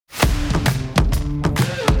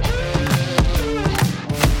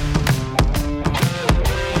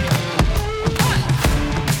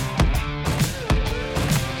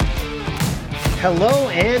Hello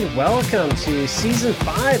and welcome to Season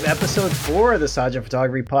 5, Episode 4 of the Sajid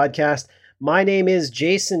Photography Podcast. My name is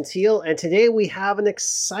Jason Teal, and today we have an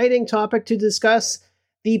exciting topic to discuss,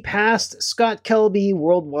 the past Scott Kelby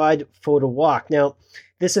Worldwide Photowalk. Now,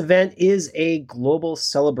 this event is a global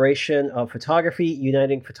celebration of photography,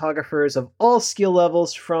 uniting photographers of all skill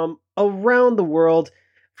levels from around the world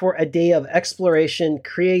for a day of exploration,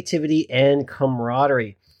 creativity, and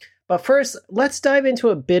camaraderie. But first, let's dive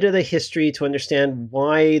into a bit of the history to understand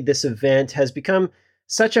why this event has become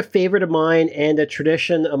such a favorite of mine and a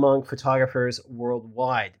tradition among photographers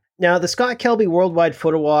worldwide. Now, the Scott Kelby Worldwide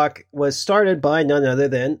Photowalk was started by none other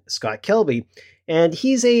than Scott Kelby, and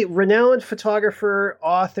he's a renowned photographer,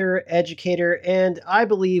 author, educator, and I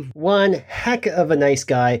believe one heck of a nice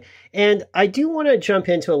guy. And I do want to jump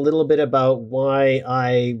into a little bit about why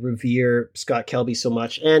I revere Scott Kelby so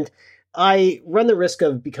much. And I run the risk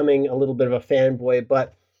of becoming a little bit of a fanboy,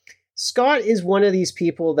 but Scott is one of these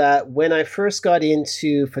people that when I first got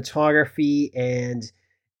into photography and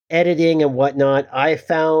editing and whatnot, I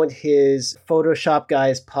found his Photoshop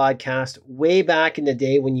Guys podcast way back in the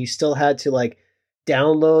day when you still had to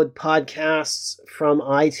download podcasts from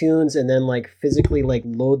iTunes and then physically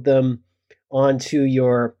load them onto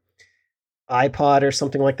your iPod or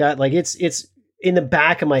something like that. It's in the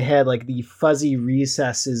back of my head, the fuzzy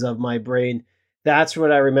recesses of my brain. That's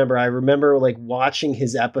what I remember. I remember watching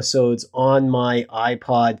his episodes on my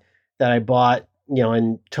iPod that I bought,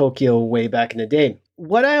 in Tokyo way back in the day.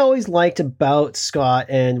 What I always liked about Scott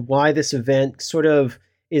and why this event sort of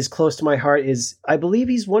is close to my heart is I believe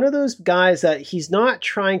he's one of those guys that he's not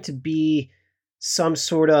trying to be some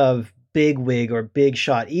sort of big wig or big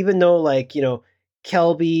shot, even though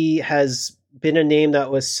Kelby has been a name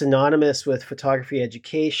that was synonymous with photography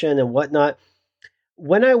education and whatnot.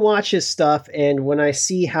 When I watch his stuff and when I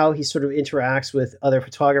see how he sort of interacts with other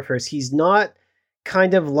photographers, he's not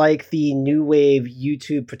kind of like the new wave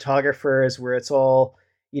YouTube photographers where it's all,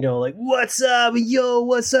 what's up, yo,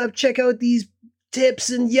 what's up, check out these tips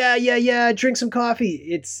and yeah, drink some coffee.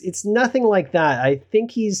 It's nothing like that. I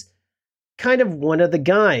think he's kind of one of the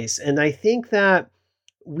guys, and I think that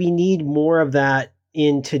we need more of that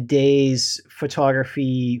in today's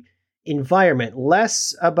photography environment.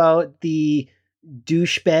 Less about the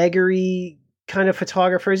douchebaggery kind of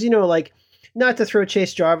photographers, not to throw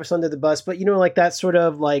Chase Jarvis under the bus, but that sort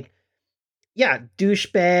of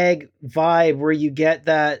douchebag vibe where you get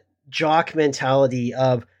that jock mentality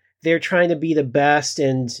of they're trying to be the best,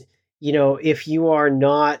 and if you are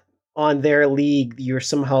not on their league, you're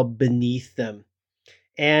somehow beneath them.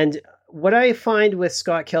 And what I find with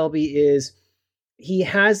Scott Kelby is he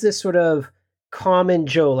has this sort of common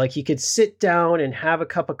Joe, you could sit down and have a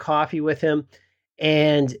cup of coffee with him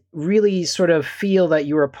and really sort of feel that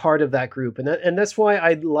you're a part of that group. And that's why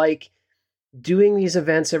I like doing these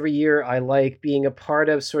events every year. I like being a part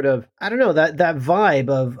of sort of, I don't know, that vibe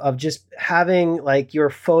of just having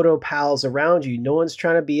your photo pals around you. No one's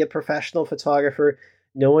trying to be a professional photographer.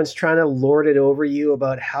 No one's trying to lord it over you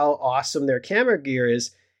about how awesome their camera gear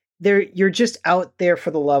is. You're just out there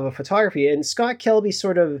for the love of photography. And Scott Kelby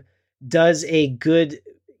sort of does a good,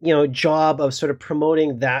 job of sort of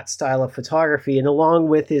promoting that style of photography. And along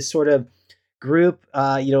with his sort of group,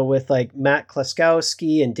 with Matt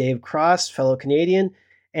Klaskowski and Dave Cross, fellow Canadian,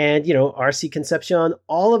 and, RC Concepcion,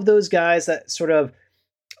 all of those guys that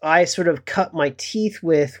I sort of cut my teeth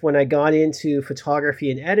with when I got into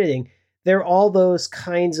photography and editing. They're all those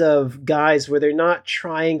kinds of guys where they're not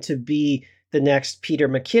trying to be the next Peter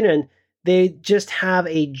McKinnon. They just have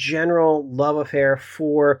a general love affair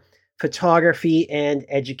for photography and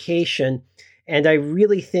education. And I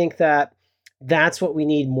really think that that's what we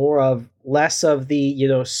need more of, less of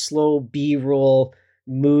the, slow B-roll,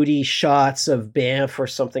 moody shots of Banff or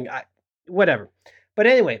something, whatever. But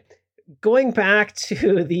anyway, going back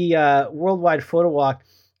to the Worldwide Photowalk,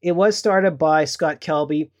 it was started by Scott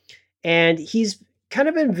Kelby, and he's kind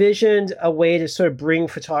of envisioned a way to sort of bring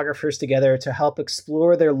photographers together to help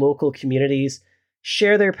explore their local communities,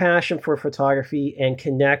 share their passion for photography, and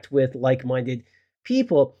connect with like-minded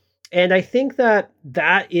people. And I think that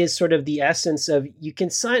is sort of the essence of, you can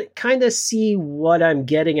kind of see what I'm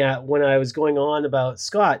getting at when I was going on about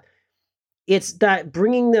Scott. It's that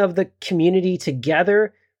bringing of the community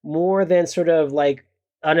together more than sort of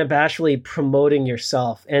unabashedly promoting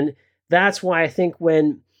yourself. And that's why I think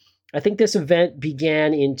this event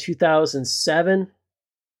began in 2007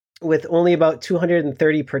 with only about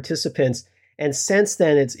 230 participants. And since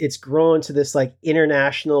then, it's grown to this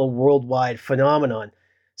international, worldwide phenomenon.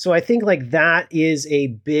 So I think that is a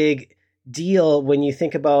big deal when you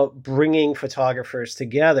think about bringing photographers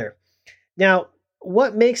together. Now,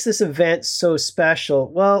 what makes this event so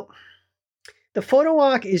special? Well, the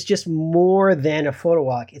Photowalk is just more than a photo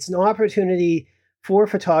walk. It's an opportunity for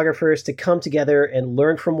photographers to come together and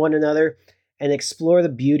learn from one another and explore the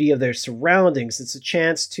beauty of their surroundings. It's a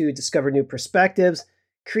chance to discover new perspectives,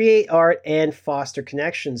 create art, and foster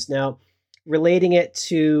connections. Now, relating it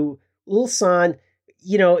to Ulsan,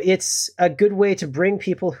 it's a good way to bring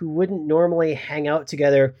people who wouldn't normally hang out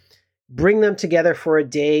together, bring them together for a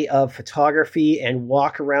day of photography and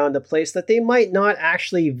walk around a place that they might not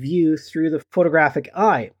actually view through the photographic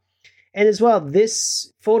eye. And as well,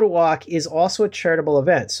 this photo walk is also a charitable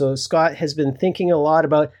event. So Scott has been thinking a lot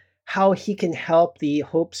about how he can help the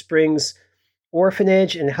Hope Springs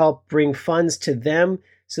orphanage and help bring funds to them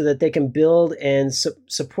so that they can build and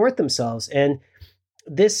support themselves. And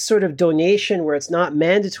this sort of donation where it's not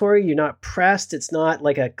mandatory, you're not pressed, it's not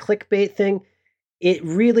like a clickbait thing, it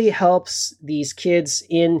really helps these kids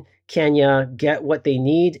in Kenya get what they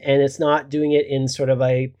need, and it's not doing it in sort of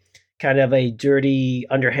a kind of a dirty,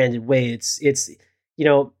 underhanded way. It's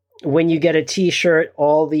when you get a t-shirt,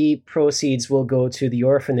 all the proceeds will go to the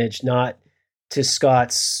orphanage, not to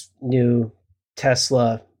Scott's new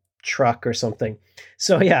Tesla truck or something.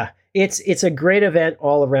 So yeah, it's a great event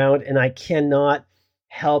all around, and I cannot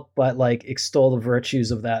help but extol the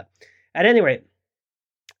virtues of that. At any rate,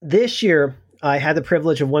 this year I had the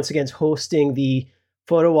privilege of once again hosting the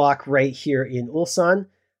photo walk right here in Ulsan.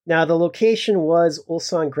 Now, the location was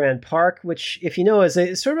Ulsan Grand Park, which, if you know,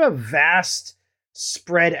 is sort of a vast,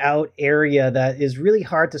 spread out area that is really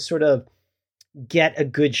hard to sort of get a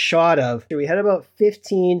good shot of. We had about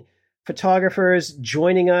 15 photographers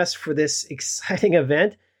joining us for this exciting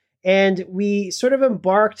event, and we sort of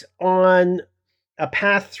embarked on a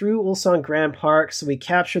path through Ulsan Grand Park. So we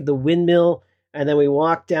captured the windmill, and then we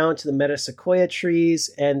walked down to the meta sequoia trees,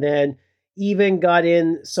 and then even got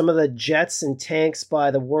in some of the jets and tanks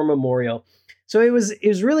by the War Memorial. So it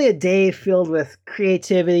was really a day filled with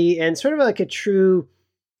creativity and sort of like a true,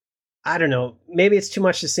 I don't know, maybe it's too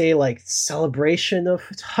much to say celebration of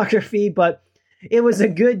photography, but it was a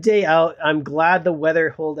good day out. I'm glad the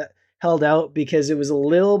weather held out because it was a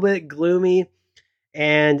little bit gloomy,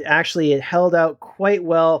 and actually it held out quite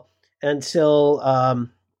well until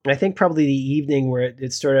I think probably the evening where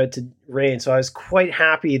it started to rain. So I was quite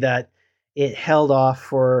happy that it held off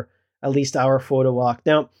for at least our photo walk.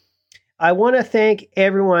 Now, I want to thank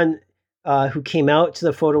everyone who came out to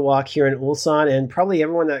the photo walk here in Ulsan, and probably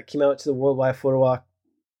everyone that came out to the Worldwide Photo Walk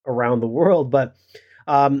around the world. But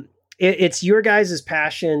it's your guys'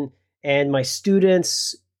 passion and my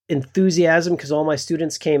students' enthusiasm, because all my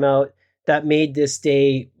students came out, that made this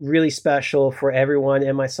day really special for everyone,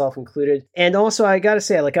 and myself included. And also, I got to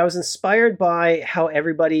say, I was inspired by how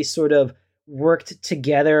everybody sort of worked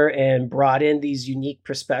together and brought in these unique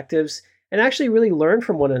perspectives and actually really learned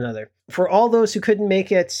from one another. For all those who couldn't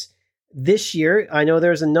make it this year, I know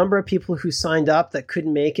there's a number of people who signed up that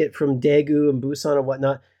couldn't make it from Daegu and Busan and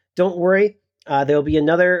whatnot. Don't worry. There'll be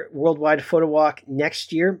another Worldwide Photo Walk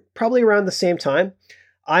next year, probably around the same time.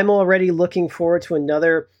 I'm already looking forward to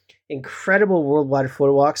another incredible Worldwide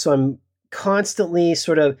Photo Walk. So I'm constantly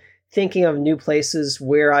sort of thinking of new places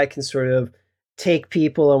where I can sort of take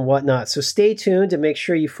people and whatnot. So stay tuned and make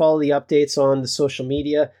sure you follow the updates on the social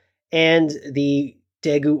media and the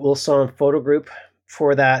Daegu Ulsan photo group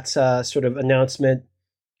for that sort of announcement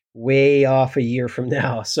way off a year from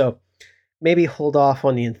now. So maybe hold off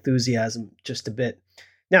on the enthusiasm just a bit.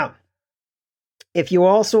 Now, if you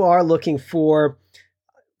also are looking for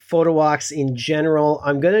photo walks in general,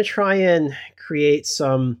 I'm going to try and create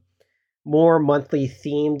some more monthly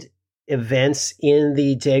themed events in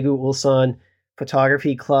the Daegu Ulsan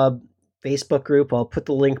Photography Club Facebook group. I'll put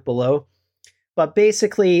the link below. But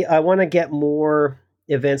basically, I want to get more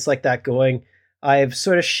events like that going. I've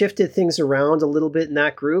sort of shifted things around a little bit in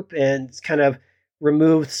that group and kind of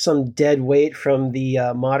removed some dead weight from the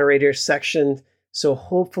moderators section. So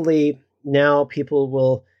hopefully now people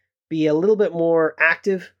will be a little bit more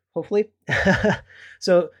active, hopefully.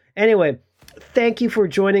 So anyway, thank you for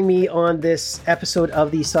joining me on this episode of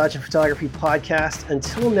the Sajid Photography Podcast.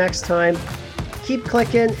 Until next time, keep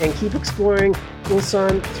clicking and keep exploring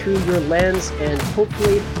Ulsan through your lens, and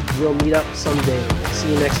hopefully we'll meet up someday.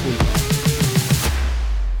 See you next week.